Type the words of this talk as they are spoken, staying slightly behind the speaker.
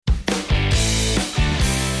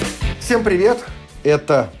Всем привет!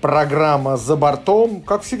 Это программа «За бортом»,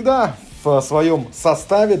 как всегда, в своем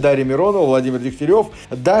составе Дарья Миронова, Владимир Дегтярев.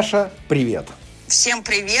 Даша, привет! Всем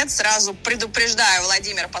привет! Сразу предупреждаю,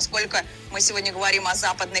 Владимир, поскольку мы сегодня говорим о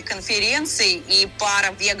Западной конференции, и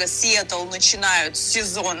пара Вегас-Сиэтл начинают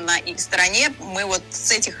сезон на их стороне, мы вот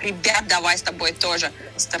с этих ребят давай с тобой тоже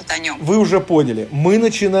стартанем. Вы уже поняли, мы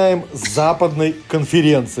начинаем с Западной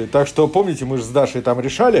конференции. Так что, помните, мы же с Дашей там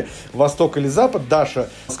решали, Восток или Запад. Даша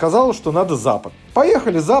сказала, что надо Запад.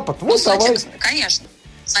 Поехали, Запад. Вот давай. Конечно.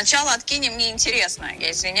 Сначала откинем неинтересное.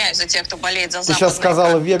 Я извиняюсь за тех, кто болеет за Ты западные сейчас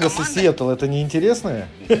сказала Вегас команды. и Сиэтл. Это неинтересное?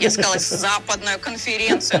 Я сказала Западную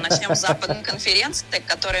конференцию. Начнем с Западной конференции,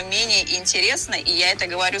 которая менее интересна, и я это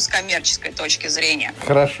говорю с коммерческой точки зрения.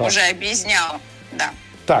 Хорошо. Уже объясняла, да.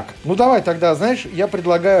 Так, ну давай тогда, знаешь, я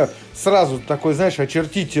предлагаю сразу такой, знаешь,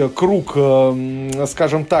 очертить круг,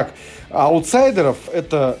 скажем так, аутсайдеров.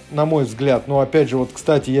 Это, на мой взгляд, ну опять же, вот,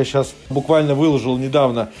 кстати, я сейчас буквально выложил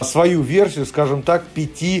недавно свою версию, скажем так,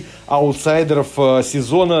 5 аутсайдеров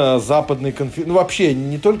сезона Западной конференции. Ну вообще,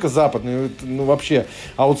 не только западной, ну вообще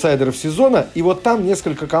аутсайдеров сезона. И вот там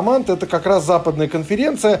несколько команд, это как раз Западная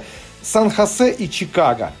конференция, Сан-Хосе и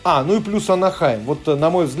Чикаго. Ну и плюс Анахайм. Вот, на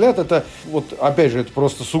мой взгляд, это, вот, опять же, это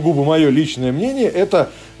просто сугубо мое личное мнение, это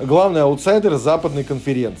главный аутсайдер Западной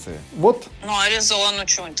конференции. Вот. Ну, Аризону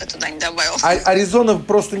чего ты туда не добавил? Аризона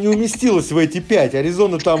просто не уместилась в эти 5.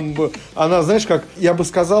 Аризона там, она, знаешь, как, я бы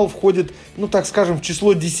сказал, входит, ну, так скажем, в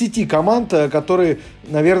число 10 команд, которые,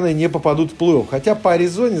 наверное, не попадут в плей-офф. Хотя по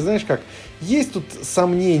Аризоне, знаешь как, есть тут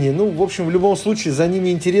сомнения. Ну, в общем, в любом случае, за ними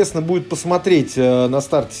интересно будет посмотреть на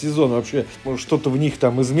старте сезона. Вообще, может, что-то в них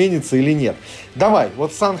там изменится или нет. Давай,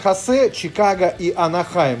 вот Сан-Хосе, Чикаго и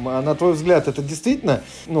Анахайм. На твой взгляд, это действительно,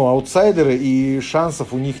 ну, аутсайдеры, и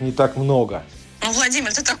шансов у них не так много? Ну,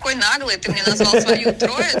 Владимир, ты такой наглый, ты мне назвал свою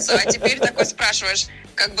троицу, а теперь такой спрашиваешь,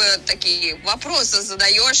 как бы такие вопросы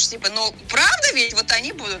задаешь, типа, ну, правда ведь вот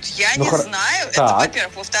они будут? Я не знаю. Это,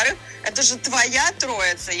 во-первых. Во-вторых, это же твоя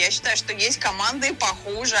троица. Я считаю, что есть команды и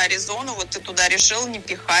похуже. Аризону вот ты туда решил не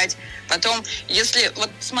пихать. Потом, если, вот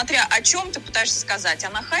смотря о чем ты пытаешься сказать,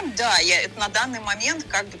 Анахайм, да, это на данный момент,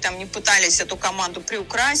 как бы там не пытались эту команду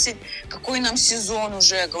приукрасить, какой нам сезон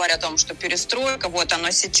уже, говорят о том, что перестройка, вот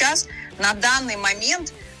оно сейчас, на данный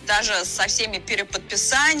момент, даже со всеми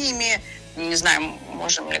переподписаниями, не знаю,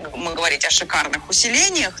 можем ли мы говорить о шикарных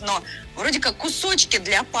усилениях, но вроде как кусочки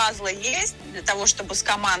для пазла есть, для того, чтобы с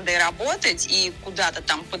командой работать и куда-то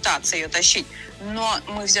там пытаться ее тащить. Но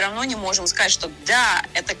мы все равно не можем сказать, что да,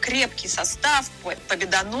 это крепкий состав,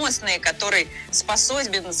 победоносный, который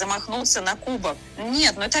способен замахнуться на кубок.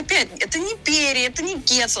 Нет, но это опять, это не Перри, это не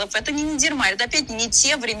Гецлов, это не Нидермайер, это опять не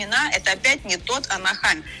те времена, это опять не тот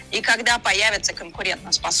Анахайм. И когда появится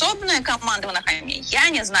конкурентоспособная команда в Анахайме, я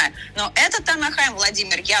не знаю, но этот Анахайм,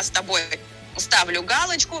 Владимир, я с тобой ставлю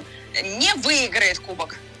галочку, не выиграет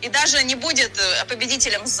кубок. И даже не будет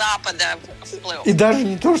победителем Запада в плей-офф. И даже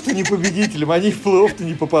не то, что не победителем, они в плей-офф-то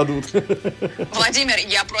не попадут. Владимир,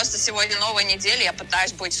 я просто сегодня новая неделя, я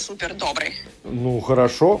пытаюсь быть супер доброй. Ну,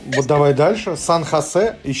 хорошо. Вот давай дальше.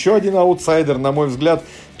 Сан-Хосе, еще один аутсайдер, на мой взгляд.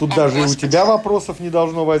 Тут даже и у тебя вопросов не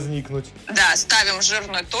должно возникнуть. Да, ставим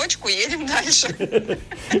жирную точку, едем дальше.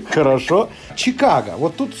 Хорошо. Чикаго.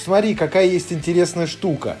 Вот тут смотри, какая есть интересная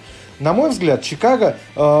штука. На мой взгляд, Чикаго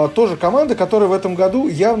тоже команда, которая в этом году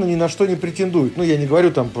явно ни на что не претендует. Ну, я не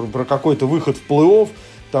говорю там про какой-то выход в плей-офф,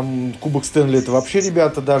 там Кубок Стэнли, это вообще,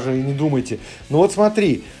 ребята, даже и не думайте. Но вот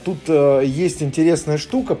смотри, тут есть интересная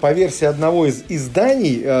штука. По версии одного из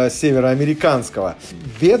изданий североамериканского,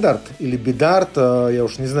 Бедард или Бедард, я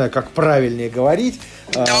уж не знаю, как правильнее говорить.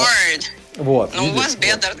 Вот. Ну, у вас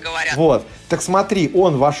Бедард говорят. Вот. Так смотри,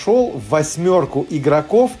 он вошел в 8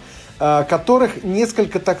 игроков, которых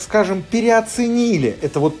несколько, так скажем, переоценили.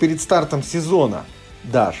 Это вот перед стартом сезона.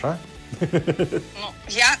 Даша? Ну,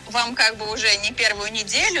 я вам как бы уже не первую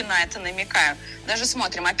неделю на это намекаю. Даже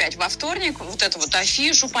смотрим опять во вторник. Вот эту вот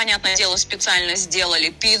афишу, понятное дело, специально сделали.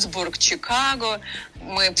 Питтсбург, Чикаго.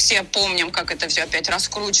 Мы все помним, как это все опять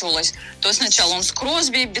раскручивалось. То сначала он с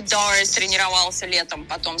Кросби, Бедарда тренировался летом,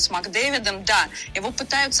 потом с Макдэвидом. Да, его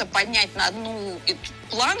пытаются поднять на одну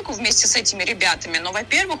планку вместе с этими ребятами. Но,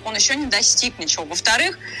 во-первых, он еще не достиг ничего.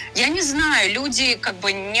 Во-вторых, я не знаю, люди как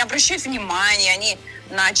бы не обращают внимания, они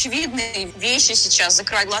на очевидные вещи сейчас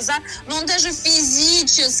закрывают глаза, но он даже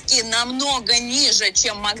физически намного ниже,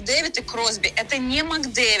 чем Макдэвид и Кросби. Это не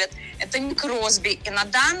Макдэвид, это не Кросби. И на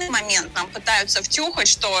данный момент нам пытаются втюхать,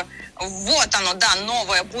 что вот оно, да,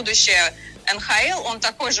 новое будущее НХЛ, он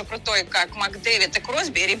такой же крутой, как Макдэвид и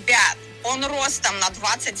Кросби. Ребят, он ростом на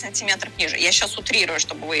 20 сантиметров ниже. Я сейчас утрирую,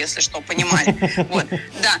 чтобы вы, если что, понимали. Вот,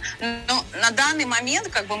 да. Но на данный момент,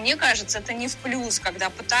 как бы, мне кажется, это не в плюс, когда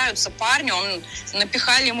пытаются парню,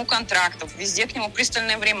 напихали ему контрактов, везде к нему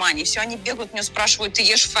пристальное внимание, все, они бегают, меня спрашивают, ты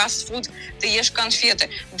ешь фастфуд, ты ешь конфеты.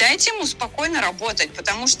 Дайте ему спокойно работать,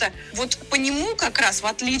 потому что вот по нему как раз, в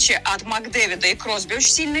отличие от Макдэвида и Кросби,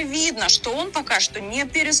 очень сильно видно, что он пока что не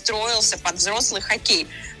перестроился под взрослый хоккей.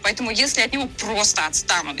 Поэтому если от него просто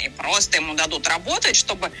отстанут и просто ему дадут работать,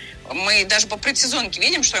 чтобы мы даже по предсезонке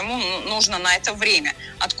видим, что ему нужно на это время.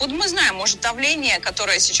 Откуда мы знаем? Может, давление,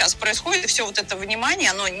 которое сейчас происходит, и все вот это внимание,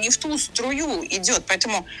 оно не в ту струю идет.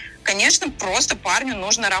 Поэтому, конечно, просто парню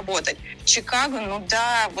нужно работать. Чикаго, ну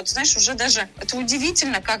да, вот знаешь, уже даже это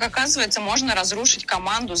удивительно, как, оказывается, можно разрушить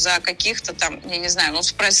команду за каких-то там, я не знаю, ну,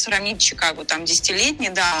 сравнить Чикаго там 10-летней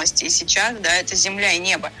давности, и сейчас, да, это земля и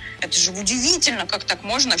небо. Это же удивительно, как так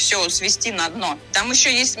можно все свести на дно. Там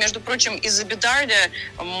еще есть, между прочим, из За Бедарда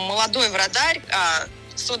молодой вратарь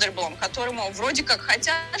Содерблом, которому вроде как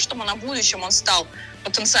хотят, чтобы на будущем он стал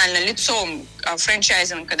потенциально лицом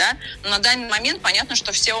франчайзинга, да, но на данный момент понятно,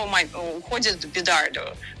 что все уходят в Бедарду.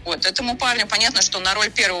 Вот, этому парню понятно, что на роль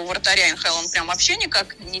первого вратаря НХЛ он прям вообще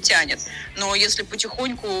никак не тянет, но если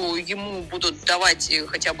потихоньку ему будут давать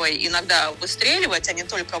хотя бы иногда выстреливать, а не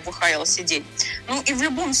только в ХЛ сидеть. Ну и в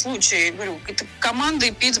любом случае, говорю, это команды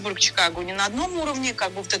Питтсбург, Чикаго не на одном уровне,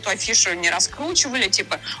 как бы вот эту афишу не раскручивали,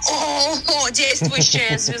 типа,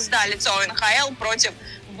 действующая звезда, лицо НХЛ против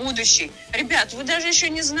будущий. Ребят, вы даже еще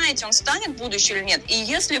не знаете, он станет будущий или нет. И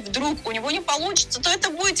если вдруг у него не получится, то это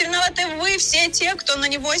будете виноваты вы, все те, кто на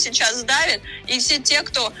него сейчас давит, и все те,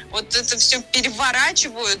 кто вот это все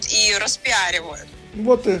переворачивают и распиаривают.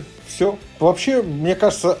 Вот и все. Вообще, мне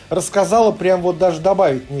кажется, рассказала, прям вот даже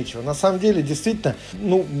добавить нечего. На самом деле, действительно,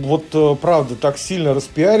 ну вот правда, так сильно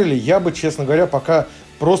распиарили, я бы, честно говоря, пока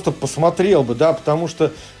просто посмотрел бы, да, потому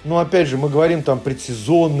что, ну, опять же, мы говорим там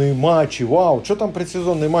предсезонные матчи, вау, что там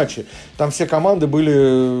предсезонные матчи? Там все команды были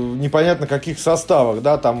непонятно каких составах,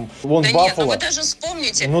 да, там, вон да Баффало. Нет, ну вы даже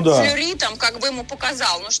вспомните, ну, да. Флюри там как бы ему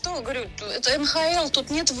показал, ну что, говорю, это НХЛ,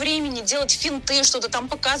 тут нет времени делать финты, что-то там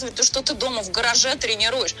показывать, то, что ты дома в гараже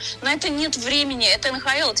тренируешь, на это нет времени, это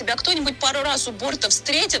НХЛ, тебя кто-нибудь пару раз у борта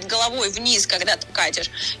встретит головой вниз, когда ты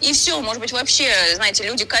катишь, и все, может быть, вообще, знаете,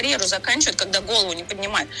 люди карьеру заканчивают, когда голову не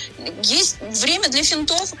поднимают. Есть время для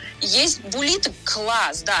финтов, есть булиты,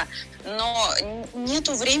 класс, да, но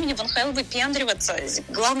нету времени в НХЛ выпендриваться.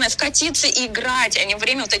 Главное вкатиться и играть, а не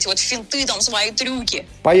время вот эти вот финты, там, свои трюки.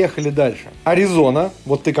 Поехали дальше. Аризона.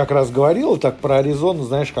 Вот ты как раз говорила так про Аризону,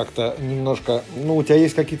 знаешь, как-то немножко... Ну, у тебя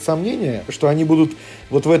есть какие-то сомнения, что они будут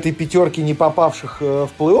вот в этой пятерке не попавших в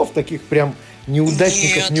плей-офф, таких прям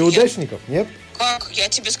неудачников? Нет? Как? Я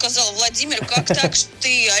тебе сказала, Владимир, как так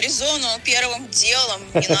ты Аризону первым делом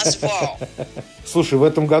не назвал? Слушай, в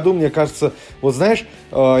этом году, мне кажется, вот знаешь,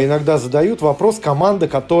 иногда задают вопрос команда,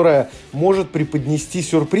 которая может преподнести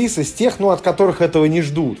сюрприз из тех, ну, от которых этого не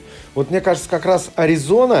ждут. Вот мне кажется, как раз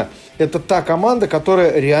Аризона – это та команда,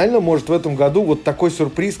 которая реально может в этом году вот такой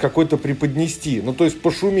сюрприз какой-то преподнести, ну, то есть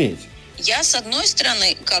пошуметь. Я, с одной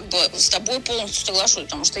стороны, как бы с тобой полностью соглашусь,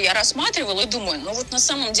 потому что я рассматривала и думаю, ну вот на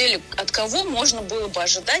самом деле, от кого можно было бы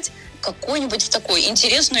ожидать какую-нибудь такую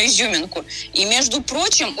интересную изюминку. И, между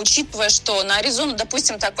прочим, учитывая, что на Аризону,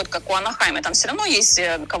 допустим, так вот, как у Анахайма, там все равно есть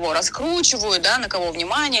кого раскручивают, да, на кого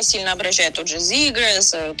внимание сильно обращает, тот же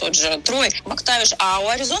Зигрес, тот же Трой, Мактавиш, а у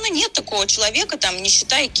Аризоны нет такого человека, там, не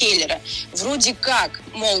считая Келлера. Вроде как,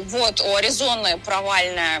 мол, вот у Аризоны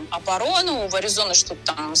провальная оборона, у Аризоны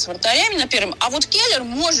что-то там с вратарями на первом, а вот Келлер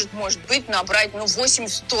может быть, набрать,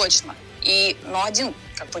 80 точно. И, один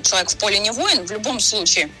как бы человек в поле не воин, в любом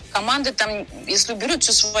случае. Команды там, если уберут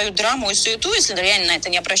всю свою драму и суету, если реально на это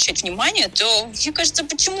не обращать внимания, то, мне кажется,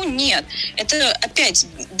 почему нет? Это, опять,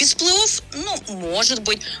 без плей-офф, может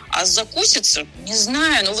быть, а закусится, не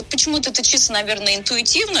знаю. Но вот почему-то это чисто, наверное,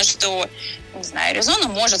 интуитивно, что, не знаю, Аризона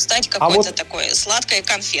может стать какой-то такой сладкой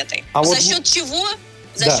конфетой. За счет чего?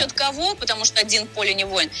 За счет кого? Потому что один поле не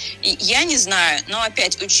воин. И я не знаю. Но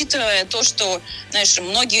опять, учитывая то, что, знаешь,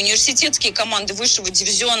 многие университетские команды высшего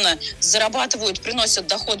дивизиона зарабатывают, приносят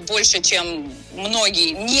доход больше, чем многие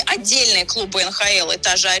не отдельные клубы НХЛ и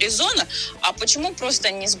та же Аризона, а почему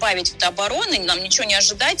просто не сбавить от обороны, нам ничего не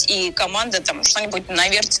ожидать, и команда там что-нибудь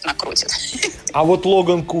навертит, накрутит. А вот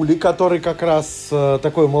Логан Кули, который как раз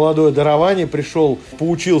такое молодое дарование, пришел,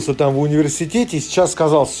 поучился там в университете и сейчас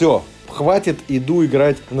сказал: все, хватит, иду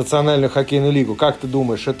играть в Национальную хоккейную лигу. Как ты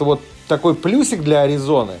думаешь, это вот такой плюсик для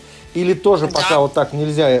Аризоны? Или тоже пока вот так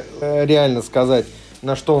нельзя реально сказать,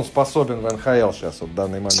 на что он способен в НХЛ сейчас, вот в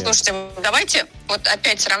данный момент. Слушайте, давайте вот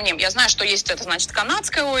опять сравним. Я знаю, что есть это, значит,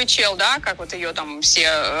 канадская ОХЛ, да, как вот ее там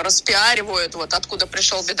все распиаривают, вот откуда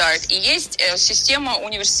пришел Бедард. И есть система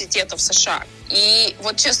университетов США. И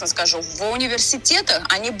вот честно скажу, в университетах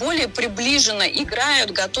они более приближенно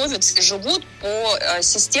играют, готовятся и живут по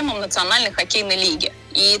системам Национальной хоккейной лиги.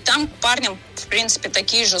 И там парням, в принципе,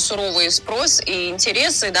 такие же суровые спрос и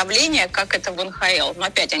интересы, и давление, как это в НХЛ. Но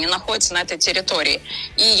опять, они находятся на этой территории.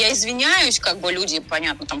 И я извиняюсь, как бы люди,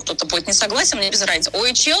 понятно, там кто-то будет не согласен, мне без разницы.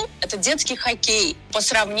 ОХЛ — это детский хоккей по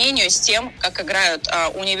сравнению с тем, как играют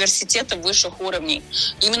университеты высших уровней.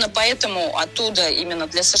 Именно поэтому оттуда именно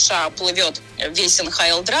для США плывет весь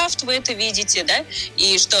НХЛ-драфт, вы это видите, да?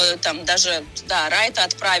 И что там даже, да, Райта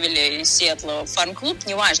отправили из Сиэтла в фарм-клуб,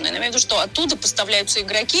 неважно. Я имею в виду, что оттуда поставляются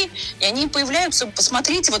игроки, и они появляются,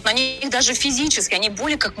 посмотрите, вот на них даже физически, они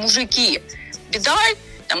более как мужики. Бедард,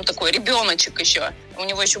 там такой ребеночек еще, у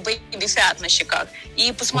него еще бэйби-фят на щеках.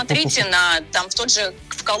 И посмотрите на, там,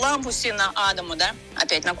 в Коламбусе на Адама, да,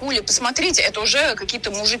 опять на Куле, посмотрите, это уже какие-то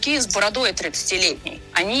мужики с бородой 30-летней.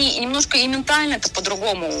 Они немножко и ментально-то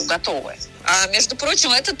по-другому готовы. А, между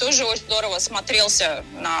прочим, это тоже очень здорово смотрелся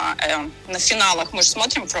на финалах. Мы же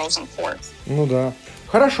смотрим Frozen Four. Ну да.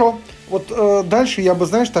 Хорошо. Вот дальше я бы,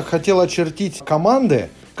 знаешь, так хотел очертить команды,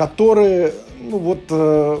 которые, ну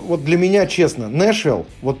вот для меня, честно, Нэшвилл,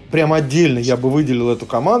 вот прям отдельно я бы выделил эту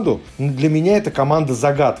команду. Для меня это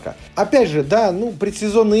команда-загадка. Опять же, да,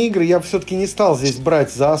 предсезонные игры я все-таки не стал здесь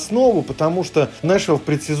брать за основу, потому что Нэшвилл в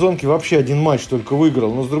предсезонке вообще один матч только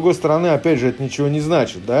выиграл. Но, с другой стороны, опять же, это ничего не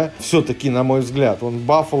значит, да, все-таки, на мой взгляд.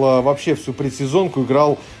 Баффало вообще всю предсезонку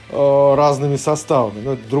играл разными составами.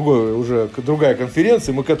 Но это другая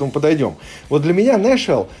конференция, мы к этому подойдем. Вот для меня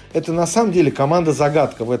Нэшвилл это на самом деле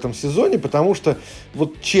команда-загадка в этом сезоне, потому что,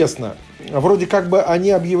 вот честно, вроде как бы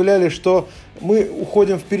они объявляли, что мы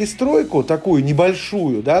уходим в перестройку такую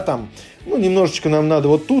небольшую, да, там, немножечко нам надо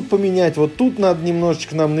вот тут поменять, вот тут надо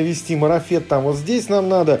немножечко нам навести марафет, там вот здесь нам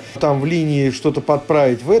надо там в линии что-то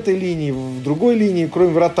подправить, в этой линии, в другой линии, кроме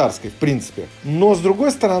вратарской, в принципе. Но, с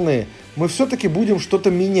другой стороны, мы все-таки будем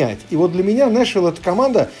что-то менять. И вот для меня Нэшвилл эта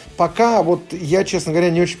команда, пока вот я, честно говоря,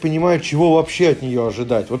 не очень понимаю, чего вообще от нее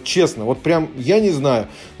ожидать. Вот честно, вот прям я не знаю.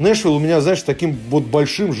 Нэшвилл у меня, знаешь, таким вот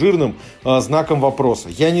большим жирным знаком вопроса.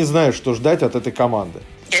 Я не знаю, что ждать от этой команды.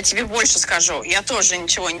 Я тебе больше скажу. Я тоже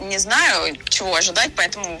ничего не знаю, чего ожидать,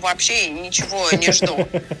 поэтому вообще ничего не жду.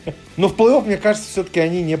 Но в плей-офф, мне кажется, все-таки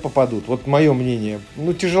они не попадут. Вот мое мнение.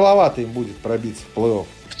 Тяжеловато им будет пробиться в плей-офф.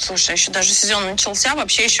 Слушай, еще даже сезон начался,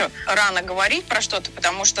 вообще еще рано говорить про что-то,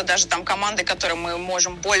 потому что даже там команды, которые мы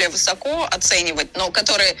можем более высоко оценивать, но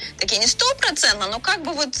которые такие не 100%, но как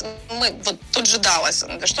бы вот тот же Даллас,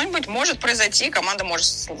 что-нибудь может произойти, команда может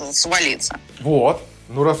свалиться. Вот.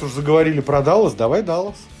 Раз уж заговорили про Даллас, давай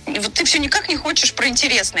Даллас. Вот ты все никак не хочешь про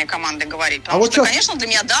интересные команды говорить. Потому что, конечно, для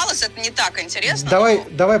меня Даллас это не так интересно.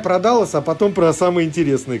 Давай про Даллас, а потом про самые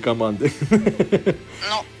интересные команды.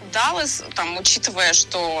 Даллас, там, учитывая,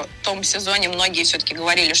 что в том сезоне многие все-таки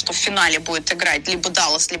говорили, что в финале будет играть либо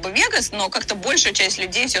Даллас, либо Вегас, но как-то большая часть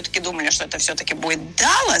людей все-таки думали, что это все-таки будет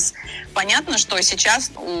Даллас. Понятно, что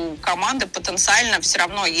сейчас у команды потенциально все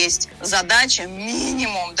равно есть задача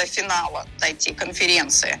минимум до финала дойти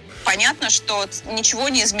конференции. Понятно, что ничего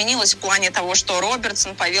не изменилось в плане того, что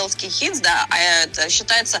Робертсон, Павелский, Хитц, да, это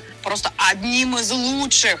считается просто одним из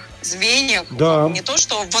лучших звеньев, да. Не то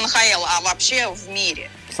что в НХЛ, а вообще в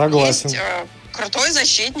мире. Согласен. Есть крутой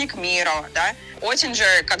защитник мира, да.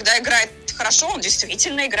 Оттинджер, когда играет хорошо, он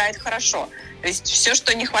действительно играет хорошо. То есть все,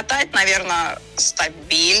 что не хватает, наверное,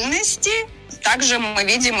 стабильности. Также мы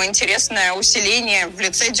видим интересное усиление в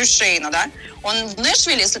лице Дюшейна, да. Он в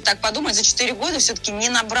Нэшвилле, если так подумать, за 4 года все-таки не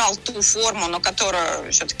набрал ту форму, на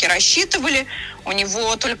которую все-таки рассчитывали. У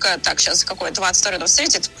него только, сейчас какое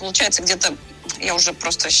 22-23, это получается где-то, я уже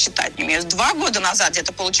просто считать не умею, 2 года назад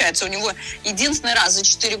где-то получается, у него единственный раз за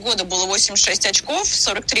 4 года было 86 очков,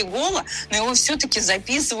 43 гола, но его все-таки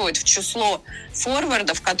записывают в число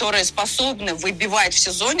форвардов, которые способны выбивать в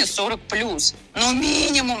сезоне 40+.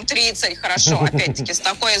 Минимум 30, хорошо. Опять-таки, с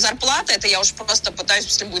такой зарплатой, это я уж просто пытаюсь,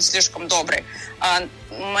 если будет слишком добрый.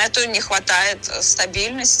 Это не хватает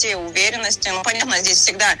стабильности, уверенности. Понятно, здесь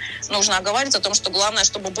всегда нужно оговаривать о том, что главное,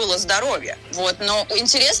 чтобы было здоровье. Но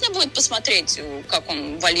интересно будет посмотреть, как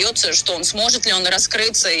он вольется, что он сможет ли он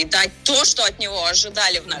раскрыться и дать то, что от него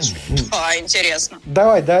ожидали в нашем. Интересно.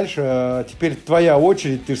 Давай дальше. Теперь твоя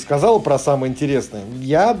очередь. Ты же сказала про самое интересное.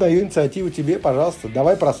 Я даю инициативу тебе, пожалуйста.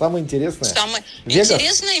 Давай про самое интересное.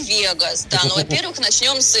 Интересный Вегас. Да, ну, во-первых,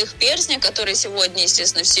 начнем с их перстня, который сегодня,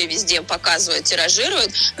 естественно, все везде показывают,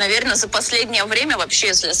 тиражируют. Наверное, за последнее время вообще,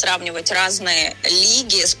 если сравнивать разные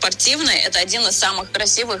лиги спортивные, это один из самых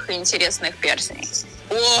красивых и интересных перстней.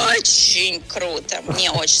 Очень круто.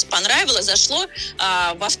 Мне очень понравилось. Зашло.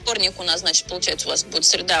 Во вторник у нас, значит, получается, у вас будет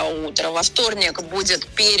среда утро. Во вторник будет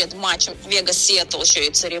перед матчем Вегас-Сиэтл еще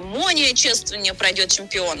и церемония чествования пройдет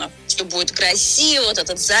чемпионов. Все будет красиво. Вот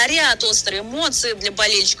этот заряд, острые эмоции для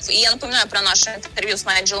болельщиков. И я напоминаю про наше интервью с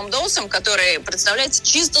Найджелом Доусом, который, представляете,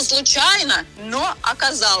 чисто случайно, но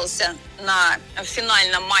оказался на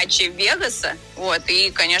финальном матче Вегаса. Вот,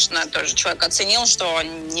 и, конечно, тоже человек оценил, что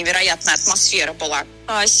невероятная атмосфера была.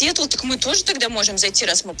 Сиэтл, так мы тоже тогда можем зайти,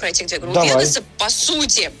 раз мы про этих две группы. Вегаса, по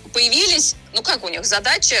сути, появились, ну как у них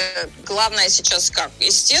задача, главное сейчас как?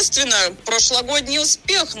 Естественно, прошлогодний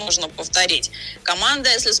успех нужно повторить.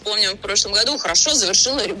 Команда, если вспомним, в прошлом году хорошо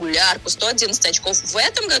завершила регулярку, 111 очков. В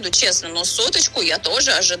этом году, честно, но соточку я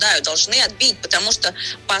тоже ожидаю, должны отбить, потому что,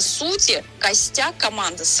 по сути, костяк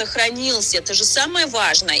команды сохранился. Это же самое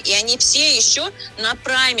важное. И они все еще на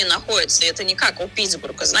прайме находятся. Это не как у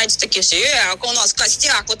Питтсбурга. Знаете, такие все, у нас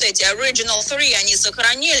костяк, вот эти original three, они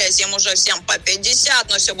сохранились, им уже всем по 50,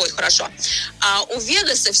 но все будет хорошо. А у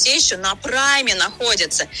Вегаса все еще на прайме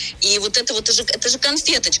находятся. И вот это же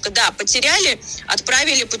конфеточка. Да, потеряли,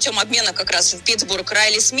 отправили путем обмена как раз в Питтсбург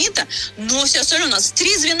Райли Смита, но все остальное у нас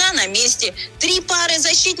 3 звена на месте, 3 пары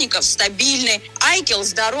защитников стабильны, Айкел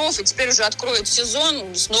здоров, и теперь уже откроет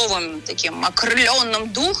сезон с новым таким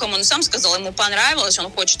окрыленным духом. Он сам сказал, ему понравилось,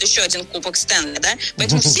 он хочет еще один кубок Стэнли, да?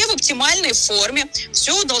 Поэтому все в оптимальной форме,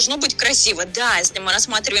 все должно быть красиво. Да, если мы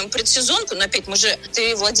рассматриваем предсезонку, но опять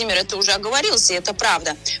ты, Владимир, это уже оговорился, и это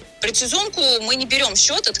правда. Предсезонку мы не берем в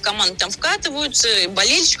счет, это команды там вкатываются,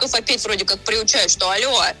 болельщиков опять вроде как приучают, что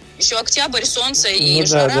алло, еще октябрь, солнце и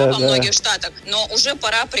жара во многих штатах, но уже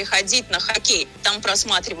пора приходить на хоккей. Там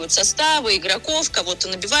просматривают составы, игроков, кого-то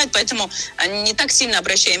набивают, поэтому не так сильно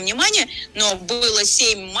обращаем внимание, но было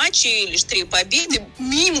 7 матчей, лишь 3 победы,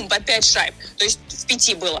 минимум по 5 шайб, то есть в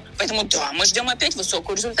 5 было. Поэтому да, мы ждем опять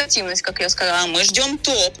высокую результативность, как я сказала, мы ждем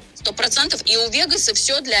топ, 100%, и у Вегаса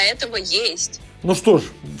все для этого есть. Ну что ж,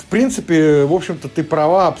 в принципе, в общем-то, ты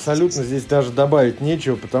права абсолютно, здесь даже добавить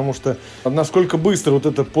нечего, потому что насколько быстро вот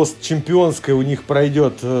это постчемпионское у них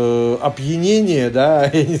пройдет опьянение, да,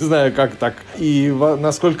 я не знаю, как так, и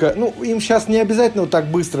насколько, ну, им сейчас не обязательно вот так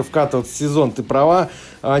быстро вкатываться в сезон, ты права,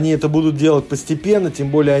 они это будут делать постепенно, тем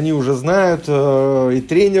более они уже знают, и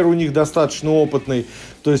тренер у них достаточно опытный,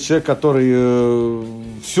 то есть человек, который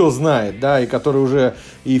все знает, да, и который уже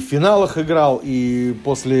и в финалах играл, и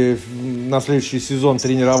на следующий сезон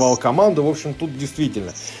тренировал команду. В общем, тут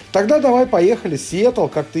действительно. Тогда давай поехали. Сиэтл,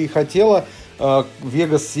 как ты и хотела.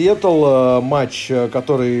 Вегас-Сиэтл, матч,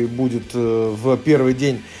 который будет в первый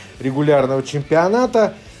день регулярного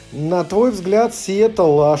чемпионата. На твой взгляд,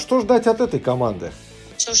 Сиэтл, а что ждать от этой команды?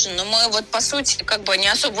 Слушай, ну мы вот по сути как бы не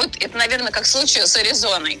особо... Вот это, наверное, как в случае с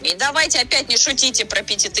Аризоной. И давайте опять не шутите про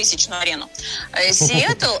 5000-ную арену.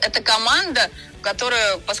 Сиэтл — это команда,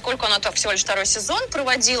 которая, поскольку она там всего лишь 2-й сезон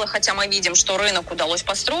проводила, хотя мы видим, что рынок удалось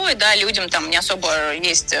построить, да, людям там не особо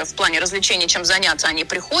есть в плане развлечений чем заняться, они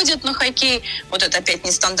приходят на хоккей, вот это опять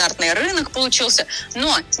нестандартный рынок получился,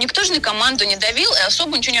 но никто же на команду не давил и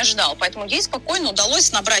особо ничего не ожидал, поэтому ей спокойно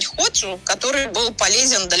удалось набрать ход, который был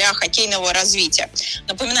полезен для хоккейного развития.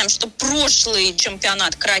 Напоминаем, что прошлый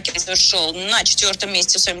чемпионат Кракен завершил на 4-м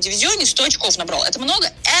месте в своем дивизионе, 100 очков набрал. Это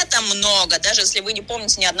много? Это много, даже если вы не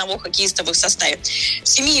помните ни одного хоккеиста в их составе. В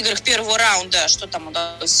 7 играх первого раунда, что там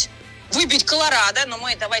удалось? Выбить Колорадо, но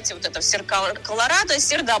давайте вот это в Колорадо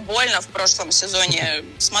сердобольно в прошлом сезоне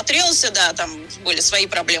смотрелся, да, там были свои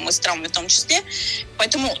проблемы с травмами в том числе,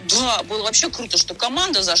 поэтому, да, было вообще круто, что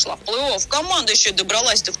команда зашла в плей-офф, команда еще и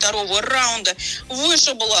добралась до 2-го раунда,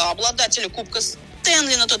 вышибла обладателя Кубка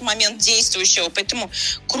Стэнли на тот момент действующего, поэтому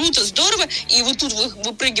круто, здорово, и вот тут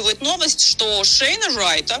выпрыгивает новость, что Шейна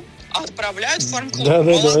Райта отправляют в фарм-клуб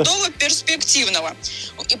молодого, перспективного.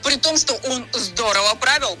 И при том, что он здорово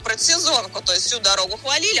провел предсезонку, то есть всю дорогу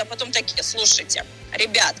хвалили, а потом такие, слушайте,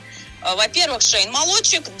 ребят, во-первых, Шейн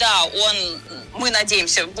молодчик, да, мы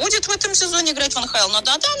надеемся, будет в этом сезоне играть в НХЛ, но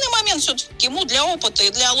на данный момент все-таки ему для опыта и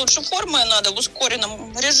для лучшей формы надо в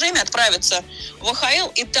ускоренном режиме отправиться в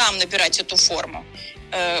АХЛ и там набирать эту форму.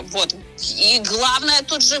 Вот. И главное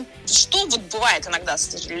тут же, что вот бывает иногда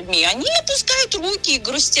с людьми, они опускают руки и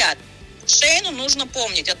грустят. Шейну нужно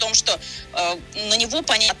помнить о том, что на него,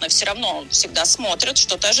 понятно, все равно всегда смотрят,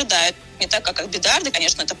 что-то ожидают. Не так, как Бедарда,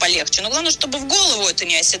 конечно, это полегче. Но главное, чтобы в голову это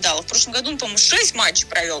не оседало. В прошлом году он, по-моему, 6 матчей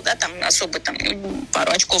провел, да, там особо там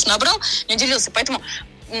пару очков набрал, не делился. Поэтому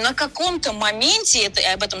на каком-то моменте,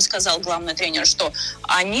 об этом сказал главный тренер, что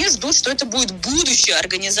они ждут, что это будет будущее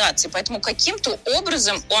организации. Поэтому каким-то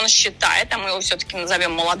образом он считает, а мы его все-таки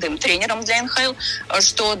назовем молодым тренером для НХЛ,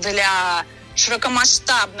 что для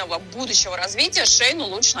широкомасштабного будущего развития Шейну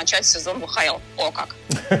лучше начать сезон в ХЛ. О, как!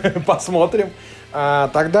 Посмотрим.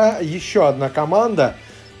 Тогда еще одна команда,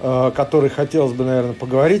 которой хотелось бы, наверное,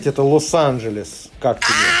 поговорить, это Лос-Анджелес. Как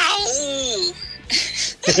тебе?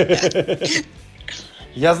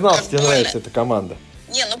 Я знал, что тебе нравится эта команда.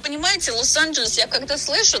 Не, ну понимаете, Лос-Анджелес, я когда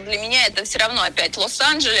слышу, для меня это все равно опять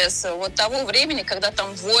Лос-Анджелес вот того времени, когда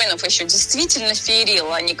там воинов еще действительно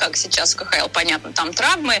феерило, а не как сейчас в КХЛ, понятно, там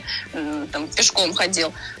травмы, там пешком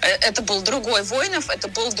ходил. Это был другой воинов, это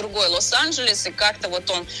был другой Лос-Анджелес, и как-то вот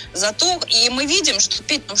он затух, и мы видим, что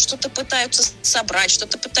там что-то пытаются собрать,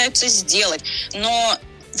 что-то пытаются сделать, но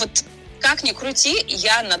вот как ни крути,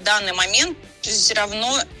 я на данный момент все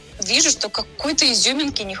равно вижу, что какой-то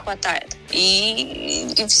изюминки не хватает.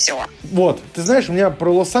 И все. Вот, ты знаешь, у меня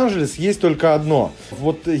про Лос-Анджелес есть только одно.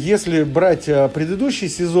 Вот если брать предыдущие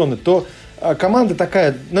сезоны, то команда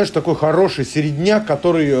такая, знаешь, такой хороший середняк,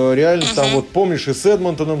 который реально там, вот помнишь, и с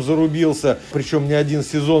Эдмонтоном зарубился, причем не один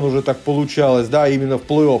сезон уже так получалось, да, именно в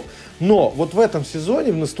плей-офф. Но вот в этом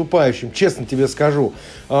сезоне, в наступающем, честно тебе скажу,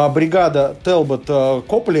 бригада Телбот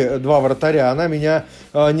Копли, два вратаря, она меня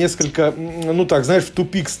несколько, ну так, знаешь, в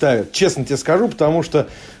тупик ставит. Честно тебе скажу, потому что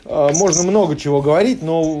можно много чего говорить,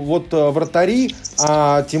 но вот вратари,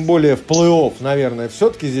 а тем более в плей-офф, наверное,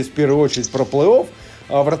 все-таки здесь в первую очередь про плей-офф,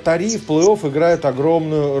 вратари в плей-офф играют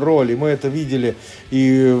огромную роль. И мы это видели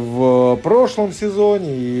и в прошлом сезоне,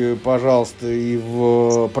 и, пожалуйста, и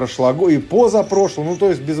в прошлогоднем, и позапрошлом. Ну, то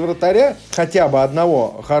есть без вратаря, хотя бы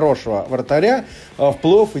одного хорошего вратаря, в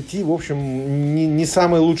плей-офф идти, в общем, не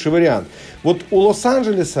самый лучший вариант. Вот у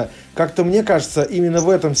Лос-Анджелеса, как-то мне кажется, именно в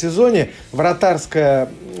этом сезоне вратарская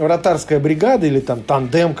бригада, или там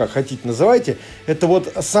тандем, как хотите называйте, это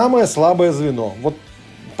вот самое слабое звено. Вот,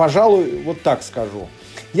 пожалуй, вот так скажу.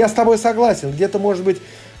 Я с тобой согласен. Где-то, может быть,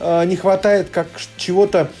 не хватает как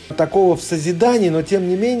чего-то такого в созидании, но, тем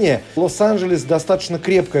не менее, Лос-Анджелес достаточно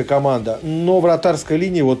крепкая команда. Но вратарская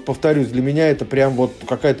линия, вот повторюсь, для меня это прям вот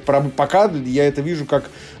какая-то... Пока я это вижу как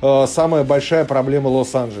самая большая проблема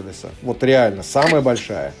Лос-Анджелеса. Вот реально, самая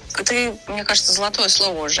большая. Ты, мне кажется, золотое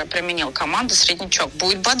слово уже применил. Команда среднячок.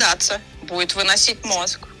 Будет бодаться, будет выносить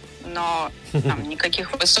мозг. Но там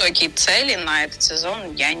никаких высоких целей на этот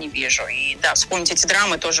сезон я не вижу. И да, вспомните, эти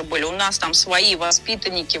драмы тоже были. У нас там свои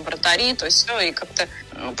воспитанники, вратари, то есть все. И как-то,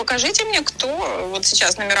 ну, покажите мне, кто вот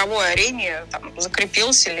сейчас на мировой арене там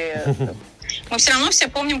закрепился или... Мы все равно все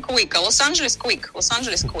помним Квика. Лос-Анджелес Квик.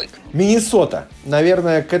 Лос-Анджелес Квик. Миннесота.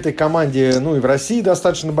 Наверное, к этой команде, ну и в России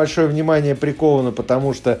достаточно большое внимание приковано,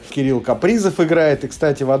 потому что Кирилл Капризов играет. И,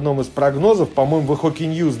 кстати, в одном из прогнозов, по-моему, в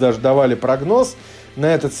Hockey News даже давали прогноз на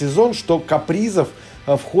этот сезон, что Капризов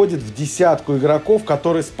входит в десятку игроков,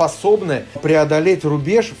 которые способны преодолеть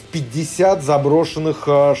рубеж в 50 заброшенных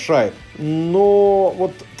шайб. Но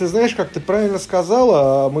вот ты знаешь, как ты правильно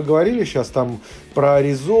сказала, мы говорили сейчас там про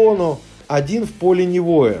Аризону. Один в поле не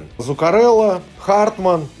воин. Зукарелло,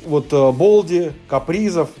 Хартман, вот Болди,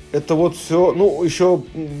 Капризов. Это вот все. Ну, еще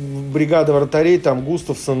бригада вратарей, там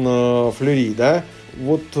Густавсон, Флюри, да?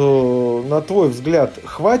 Вот на твой взгляд,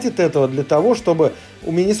 хватит этого для того, чтобы...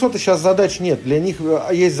 У Миннесоты сейчас задач нет. Для них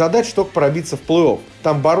есть задача только пробиться в плей-офф.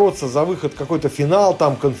 Там бороться за выход в какой-то финал,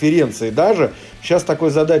 там конференции даже. Сейчас такой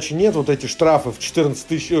задачи нет. Вот эти штрафы в 14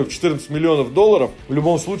 миллионов долларов, в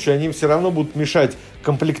любом случае, они им все равно будут мешать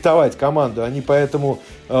комплектовать команду. Они поэтому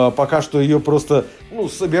пока что ее просто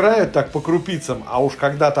собирают так по крупицам. А уж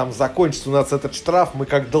когда там закончится у нас этот штраф, мы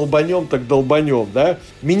как долбанем, так долбанем, да?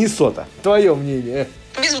 Миннесота, твое мнение?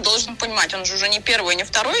 Капризов должен понимать, он же уже не первый, не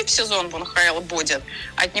второй в сезон в НХЛ будет.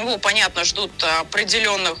 От него, понятно, ждут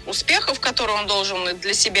определенных успехов, которые он должен и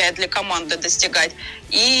для себя, и для команды достигать.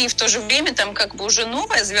 И в то же время там как бы уже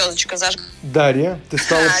новая звездочка зажгла. Дарья, ты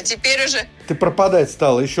стала... теперь уже... Ты пропадать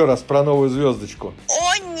стала. Еще раз про новую звездочку.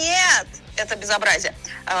 О, нет! Это безобразие.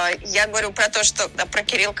 Я говорю про то, что... Про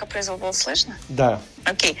Кирилла Капризова было слышно? Да.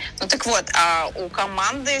 Окей. Ну так вот, у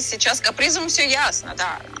команды сейчас с Капризом все ясно,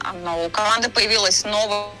 да. Но у команды появилась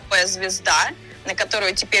новая звезда, на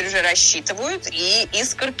которую теперь уже рассчитывают, и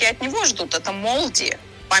искорки от него ждут. Это Молди.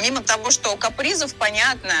 Помимо того, что у Капризов,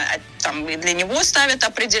 понятно, там и для него ставят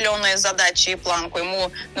определенные задачи и планку.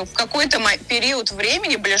 Ему в какой-то период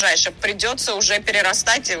времени ближайший придется уже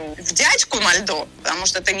перерастать в дядьку на льду, потому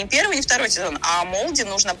что это не первый, не второй сезон, а Молди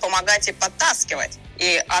нужно помогать и подтаскивать.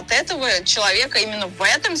 И от этого человека именно в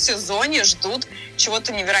этом сезоне ждут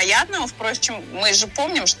чего-то невероятного. Впрочем, мы же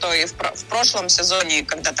помним, что и в прошлом сезоне,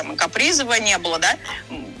 когда там и Капризова не было, да,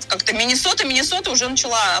 как-то Миннесота уже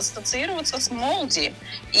начала ассоциироваться с Молди.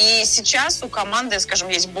 И сейчас у команды, скажем,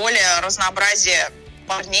 есть более разнообразие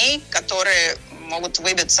парней, которые могут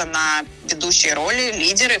выбиться на ведущие роли,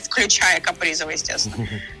 лидеры, включая Капризова, естественно.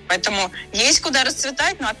 Поэтому есть куда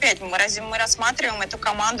расцветать, но опять мы рассматриваем эту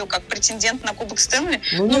команду как претендент на Кубок Стэнли.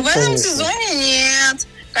 Но в этом сезоне нет.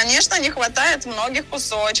 Конечно, не хватает многих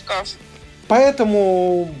кусочков.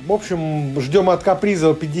 Поэтому, в общем, ждем от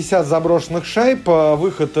Капризова 50 заброшенных шайб,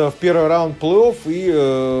 выход в первый раунд плей-офф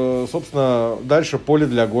и, собственно, дальше поле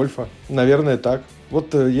для гольфа. Наверное, так.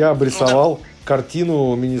 Вот я обрисовал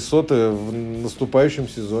картину Миннесоты в наступающем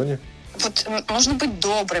сезоне. Вот нужно быть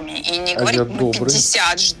добрыми и не говорить, мы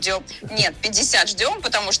 50 ждем. Нет, 50 ждем,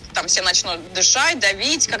 потому что там все начнут дышать,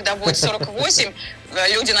 давить. Когда будет 48,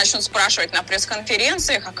 люди начнут спрашивать на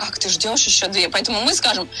пресс-конференциях, а как ты ждешь еще 2? Поэтому мы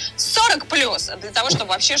скажем 40 плюс, для того, чтобы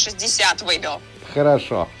вообще 60 выбил.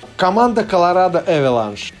 Хорошо. Команда Колорадо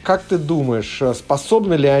Эваланш. Как ты думаешь,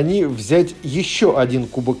 способны ли они взять еще один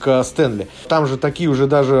Кубок Стэнли? Там же такие уже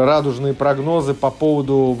даже радужные прогнозы по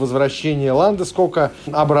поводу возвращения Ландескока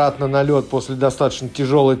обратно на лед после достаточно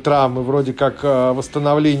тяжелой травмы. Вроде как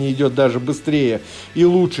восстановление идет даже быстрее и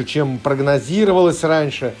лучше, чем прогнозировалось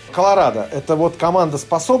раньше. Колорадо – это вот команда,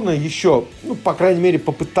 способная еще, по крайней мере,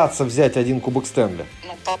 попытаться взять один Кубок Стэнли?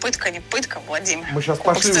 Попытка не пытка, Владимир. Мы сейчас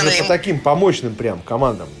Кубок пошли Стэнли уже по таким, по мощным прям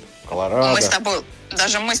командам. Колорадо.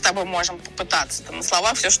 Мы с тобой можем попытаться. На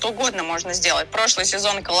словах все что угодно можно сделать. Прошлый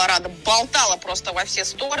сезон Колорадо болтала просто во все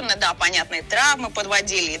стороны. Да, понятные травмы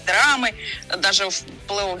подводили и драмы. Даже в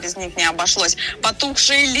плей-офф без них не обошлось.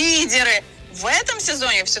 Потухшие лидеры. В этом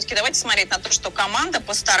сезоне все-таки давайте смотреть на то, что команда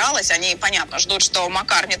постаралась. Они, понятно, ждут, что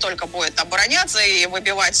Макар не только будет обороняться и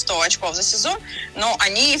выбивать 100 очков за сезон, но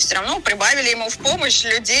они все равно прибавили ему в помощь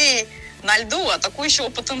людей на льду, атакующего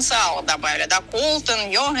потенциала добавили. Да,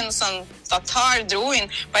 Колтон, Йогенсон, Татар, Друин.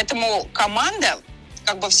 Поэтому команда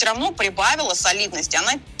все равно прибавила солидности.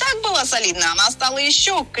 Она так была солидна, она стала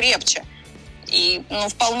еще крепче. И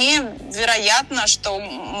вполне вероятно, что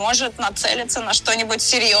может нацелиться на что-нибудь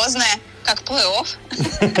серьезное, как плей-офф.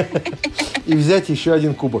 И взять еще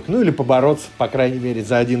один кубок. Или побороться, по крайней мере,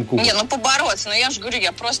 за один кубок. Побороться. Но я же говорю,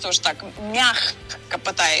 я просто уж так мягко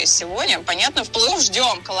пытаюсь сегодня. Понятно, в плей-офф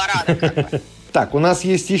ждем Колорадо. Так, у нас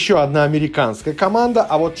есть еще одна американская команда,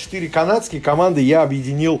 а вот 4 канадские команды я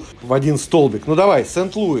объединил в один столбик. Давай,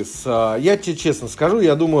 Сент-Луис. Я тебе честно скажу,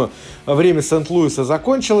 я думаю, время Сент-Луиса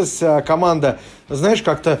закончилось. Команда, знаешь,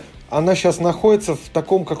 как-то она сейчас находится в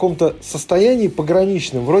таком каком-то состоянии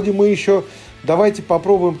пограничном. Вроде мы еще давайте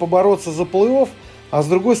попробуем побороться за плей-офф, а с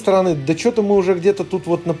другой стороны, да что-то мы уже где-то тут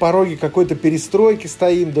вот на пороге какой-то перестройки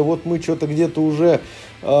стоим, да вот мы что-то где-то уже,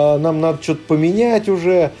 нам надо что-то поменять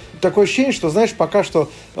уже. Такое ощущение, что, знаешь, пока что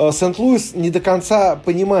Сент-Луис не до конца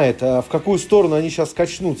понимает, в какую сторону они сейчас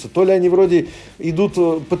качнутся. То ли они вроде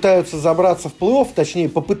идут, пытаются забраться в плей-офф, точнее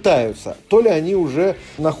попытаются, то ли они уже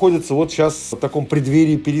находятся вот сейчас в таком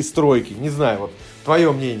преддверии перестройки. Не знаю, вот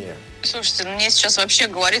твое мнение. Слушайте, мне сейчас вообще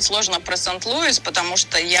говорить сложно про Сент-Луис, потому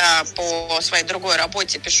что я по своей другой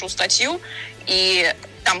работе пишу статью, и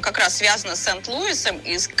там как раз связано с Сент-Луисом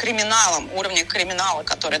и с криминалом, уровнем криминала,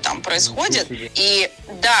 который там происходит. И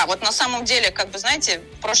да, вот на самом деле, знаете,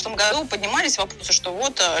 в прошлом году поднимались вопросы, что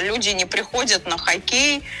вот люди не приходят на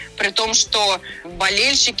хоккей, при том, что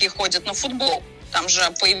болельщики ходят на футбол. Там же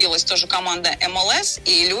появилась тоже команда МЛС,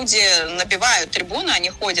 и люди набивают трибуны, они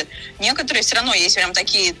ходят. Некоторые все равно есть прям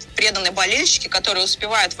такие преданные болельщики, которые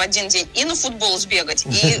успевают в один день и на футбол сбегать,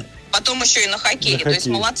 и потом еще и на хоккей. То есть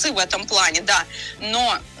молодцы в этом плане, да.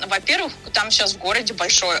 Но, во-первых, там сейчас в городе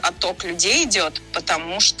большой отток людей идет,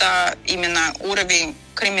 потому что именно уровень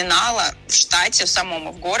криминала в штате, в самом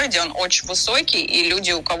и в городе, он очень высокий, и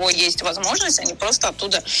люди, у кого есть возможность, они просто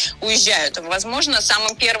оттуда уезжают. Возможно,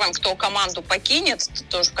 самым первым, кто команду покинет,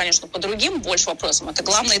 тоже, конечно, по другим больше вопросам, это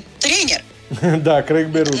главный тренер. Да, Крейг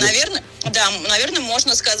Беруда. Наверное,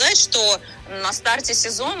 можно сказать, что на старте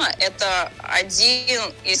сезона это один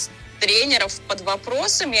из тренеров под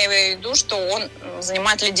вопросом. Я имею в виду, что он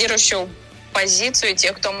занимает лидирующую позицию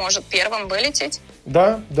тех, кто может первым вылететь.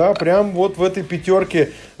 Да, прям вот в этой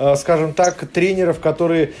пятерке, скажем так, тренеров,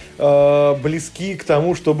 которые близки к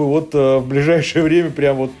тому, чтобы вот в ближайшее время,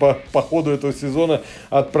 прям вот по ходу этого сезона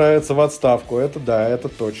отправиться в отставку. Это да, это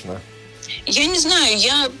точно. Я не знаю,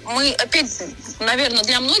 мы опять, наверное,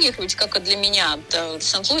 для многих, ведь как и для меня,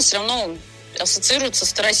 Сент-Луис все равно ассоциируется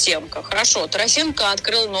с Тарасенко. Хорошо, Тарасенко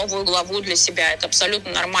открыл новую главу для себя, это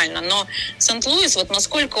абсолютно нормально, но Сент-Луис, вот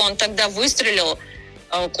насколько он тогда выстрелил,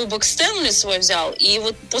 Кубок Стэнли свой взял, и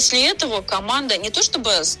вот после этого команда, не то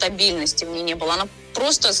чтобы стабильности в ней не было, она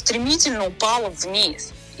просто стремительно упала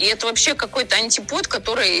вниз. И это вообще какой-то антипод,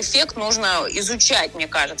 который эффект нужно изучать, мне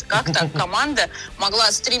кажется. Как так команда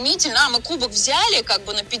могла стремительно... мы кубок взяли, как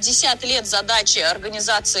бы на 50 лет задачи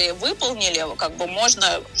организации выполнили, как бы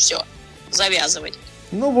можно все завязывать.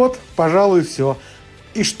 Ну вот, пожалуй, все.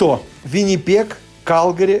 И что? Виннипег,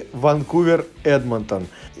 Калгари, Ванкувер, Эдмонтон.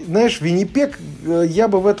 Знаешь, Виннипег я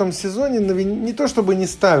бы в этом сезоне не то чтобы не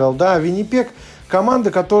ставил, да, Виннипег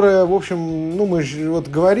команда, которая, в общем, мы же вот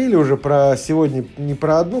говорили уже про сегодня не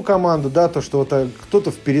про одну команду, да, то, что вот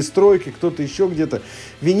кто-то в перестройке, кто-то еще где-то.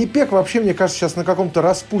 Виннипег вообще, мне кажется, сейчас на каком-то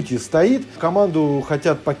распутье стоит. Команду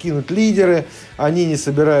хотят покинуть лидеры, они не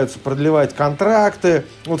собираются продлевать контракты.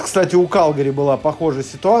 Вот, кстати, у Калгари была похожая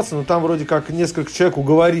ситуация, но там вроде как несколько человек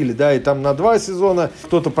уговорили, да, и там на 2 сезона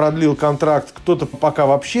кто-то продлил контракт, кто-то пока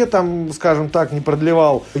вообще там, скажем так, не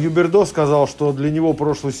продлевал. Юбердо сказал, что для него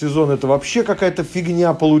прошлый сезон это вообще какая-то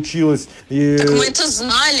фигня получилась. И... Так мы это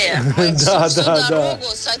знали. Мы всю дорогу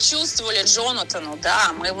сочувствовали Джонатану,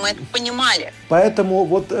 да, мы это понимали. Поэтому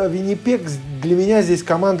вот Виннипег для меня здесь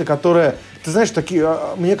команда, которая, ты знаешь,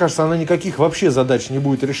 мне кажется, она никаких вообще задач не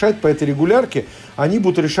будет решать по этой регулярке. Они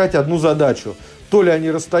будут решать одну задачу. То ли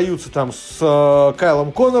они расстаются там с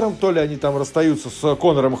Кайлом Коннором, то ли они там расстаются с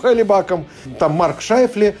Коннором Хеллибаком, там Марк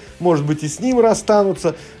Шайфли, может быть, и с ним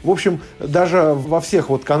расстанутся. В общем, даже во всех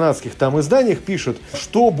вот канадских там изданиях пишут,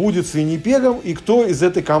 что будет с Виннипегом и кто из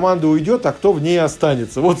этой команды уйдет, а кто в ней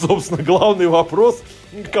останется. Вот, собственно, главный вопрос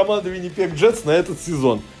команды Виннипег Джетс на этот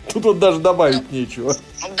сезон. Тут вот даже добавить нечего.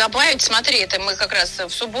 Добавить, смотри, это мы как раз в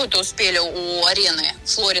субботу успели у арены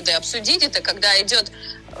Флориды обсудить, это когда идет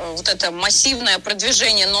вот это массивное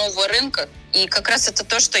продвижение нового рынка. И как раз это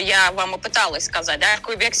то, что я вам и пыталась сказать. Да, в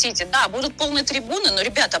Квебек-Сити, да, будут полные трибуны, но,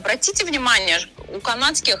 ребята, обратите внимание, у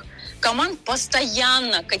канадских команд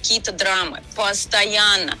постоянно какие-то драмы.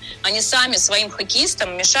 Постоянно. Они сами своим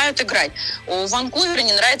хоккеистам мешают играть. У Ванкувера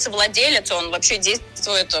не нравится владелец, он вообще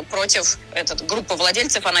действует против... группа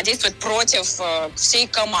владельцев, она действует против всей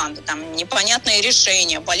команды. Там непонятные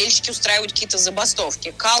решения, болельщики устраивают какие-то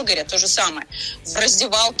забастовки. Калгари то же самое. В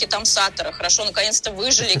раздевалке там Саттера. Хорошо, наконец-то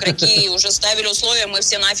выжили игроки и уже ставили условия, мы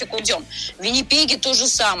все нафиг уйдем. В Виннипеге то же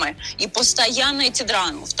самое. И постоянно эти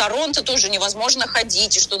драмы. В Торонто тоже невозможно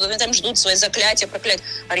ходить, и что-то там ждут свои заклятия, проклятия.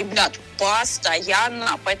 Ребят,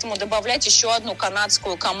 постоянно. Поэтому добавлять еще одну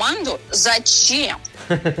канадскую команду зачем?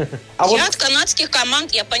 От канадских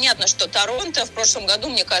команд, понятно, что Торонто в прошлом году,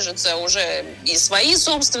 мне кажется, уже и свои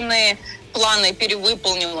собственные планы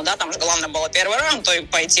перевыполнил, да, там же главное было первый раунд, то и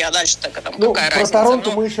пойти, а дальше так там какая разница. Про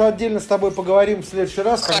Торонто мы еще отдельно с тобой поговорим в следующий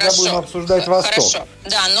раз, когда будем обсуждать Восток. Хорошо,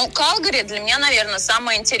 да, Калгари для меня, наверное,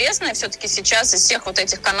 самое интересное все-таки сейчас из всех вот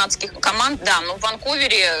этих канадских команд, да, в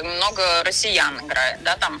Ванкувере много россиян играет,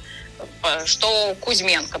 да, там что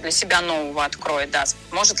Кузьменко для себя нового откроет, да,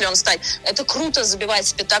 может ли он стать. Это круто забивать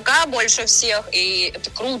с пятака больше всех, и это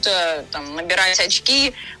круто там набирать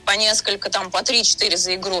очки по несколько, там по 3-4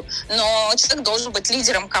 за игру, но человек должен быть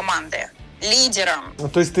лидером команды. Лидером.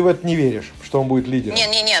 То есть ты в это не веришь, что он будет лидером?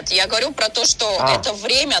 Нет, я говорю про то, что это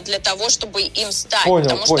время для того, чтобы им стать,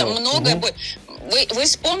 потому что многое бы... Вы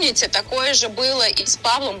вспомните, такое же было и с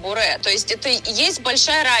Павлом Буре. То есть это есть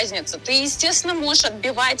большая разница. Ты, естественно, можешь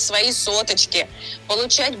отбивать свои соточки,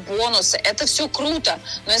 получать бонусы. Это все круто.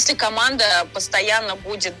 Но если команда постоянно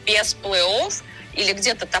будет без плей-офф или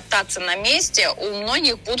где-то топтаться на месте, у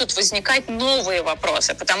многих будут возникать новые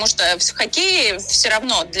вопросы. Потому что в хоккее все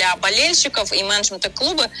равно для болельщиков и менеджмента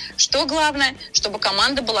клуба, что главное, чтобы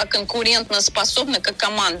команда была конкурентоспособна как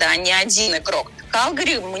команда, а не один игрок.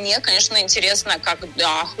 Калгари, мне, конечно, интересно, как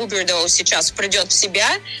Huberdeau сейчас придет в себя,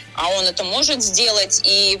 а он это может сделать,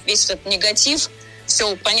 и весь этот негатив,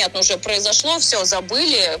 все, понятно, уже произошло, все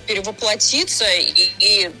забыли, перевоплотиться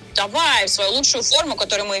и давай свою лучшую форму,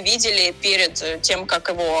 которую мы видели перед тем, как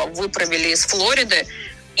его выправили из Флориды.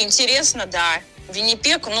 Интересно, да.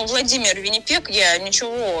 Виннипег, Владимир Виннипег, я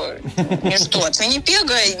ничего не жду от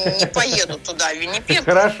Виннипега, не поеду туда, Виннипег.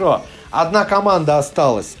 Хорошо, одна команда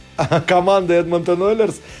осталась. Команда Эдмонтон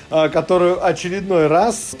Оилерс, которую очередной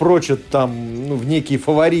раз прочат там в некие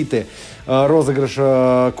фавориты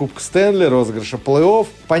розыгрыша Кубка Стэнли, розыгрыша плей-офф.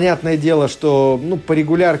 Понятное дело, что по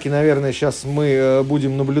регулярке, наверное, сейчас мы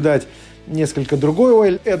будем наблюдать несколько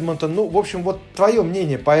другой Эдмонтон. В общем, вот твое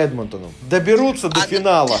мнение по Эдмонтону. Доберутся до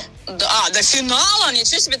финала? До финала?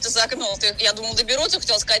 Ничего себе ты загнул. Я думал, доберутся,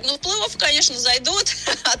 хотел сказать, в плей-офф, конечно, зайдут,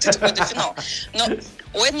 а ты такой до финала. Но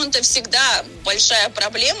у Эдмонтона всегда большая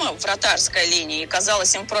проблема вратарской линии. И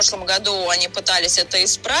казалось, им в прошлом году они пытались это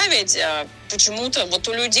исправить, а почему-то вот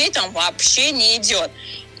у людей там вообще не идет.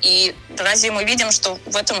 И разве мы видим, что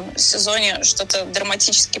в этом сезоне что-то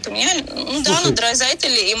драматически поменяли? На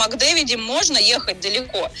Драйзайтеле и Макдэвиде можно ехать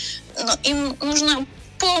далеко, но им нужна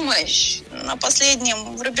помощь на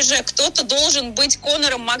последнем рубеже. Кто-то должен быть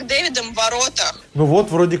Коннором Макдэвидом в воротах.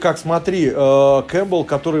 Вроде как, смотри, Кэмпбелл,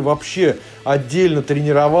 который вообще отдельно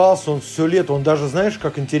тренировался, он все лето, он даже, знаешь,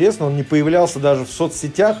 как интересно, он не появлялся даже в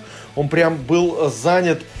соцсетях, он прям был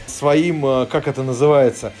занят своим, как это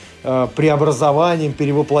называется, преобразованием,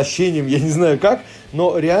 перевоплощением, я не знаю как,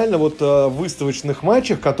 но реально в выставочных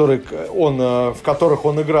матчах, в которых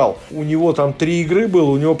он играл, у него там 3 игры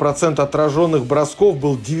было, у него процент отраженных бросков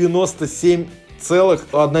был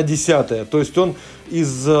 97,1. То есть он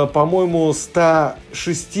из, по-моему,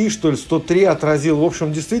 106, что ли, 103 отразил. В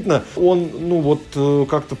общем, действительно, он,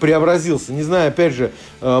 как-то преобразился. Не знаю, опять же,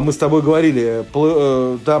 мы с тобой говорили,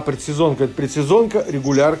 предсезонка – это предсезонка,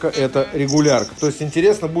 регулярка – это регулярка. То есть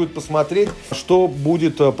интересно будет посмотреть, что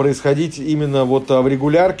будет происходить именно в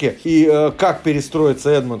регулярке и как перестроится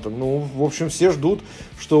Эдмонтон. В общем, все ждут,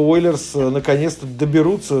 что Ойлерс наконец-то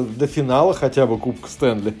доберутся до финала хотя бы Кубка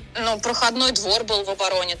Стэнли. Проходной двор был в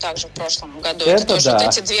обороне также в прошлом году. Это тоже вот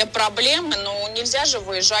эти две проблемы. Нельзя же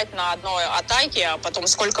выезжать на одной атаке, а потом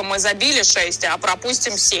сколько мы забили 6, а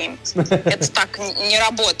пропустим 7. Это так не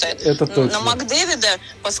работает. Это точно. На Макдэвида,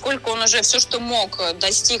 поскольку он уже все, что мог,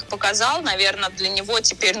 достиг, показал, наверное, для него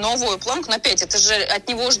теперь новую планку. Но опять, это же от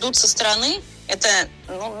него ждут со стороны. Это,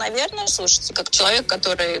 наверное, слушайте, как человек,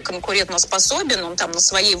 который конкурентоспособен, он там на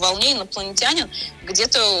своей волне, инопланетянин,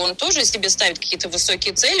 где-то он тоже себе ставит какие-то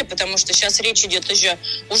высокие цели, потому что сейчас речь идет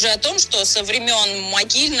уже о том, что со времен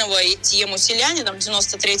Могильного и Тьему Селяне, в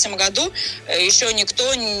 93-м году, еще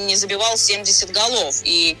никто не забивал 70 голов.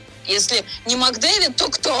 И если не Макдэвид, то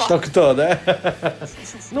кто? То кто, да?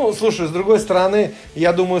 Слушай, с другой стороны,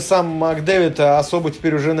 я думаю, сам Макдэвид особо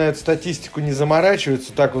теперь уже на эту статистику не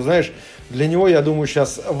заморачивается. Так, знаешь, для него, я думаю,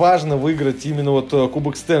 сейчас важно выиграть именно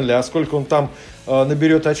Кубок Стэнли. А сколько он там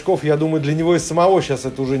наберет очков, я думаю, для него и самого сейчас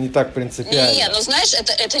это уже не так принципиально. Знаешь,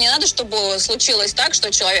 это не надо, чтобы случилось так,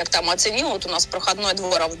 что человек там оценил, у нас проходной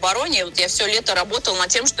двор в обороне, я все лето работал над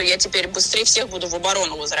тем, что я теперь быстрее всех буду в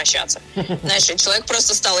оборону возвращаться. Знаешь, человек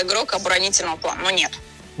просто стал игрок оборонительного плана, но нет.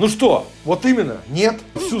 Что, вот именно, нет.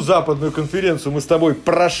 Всю западную конференцию мы с тобой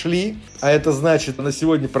прошли, а это значит, на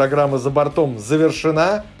сегодня программа «За бортом»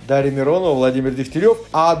 завершена. Дарья Миронова, Владимир Дегтярев.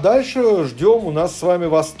 А дальше ждем у нас с вами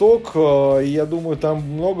Восток. И я думаю, там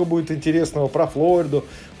много будет интересного про Флориду,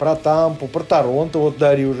 про Тампу, про Торонто.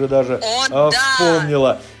 Дарья уже даже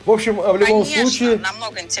вспомнила. В общем, в любом случае...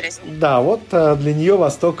 намного интереснее. Да, для нее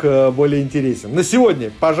Восток более интересен. На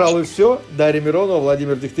сегодня, пожалуй, все. Дарья Миронова,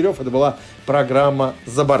 Владимир Дегтярев. Это была программа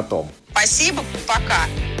 «За бортом». Спасибо, пока.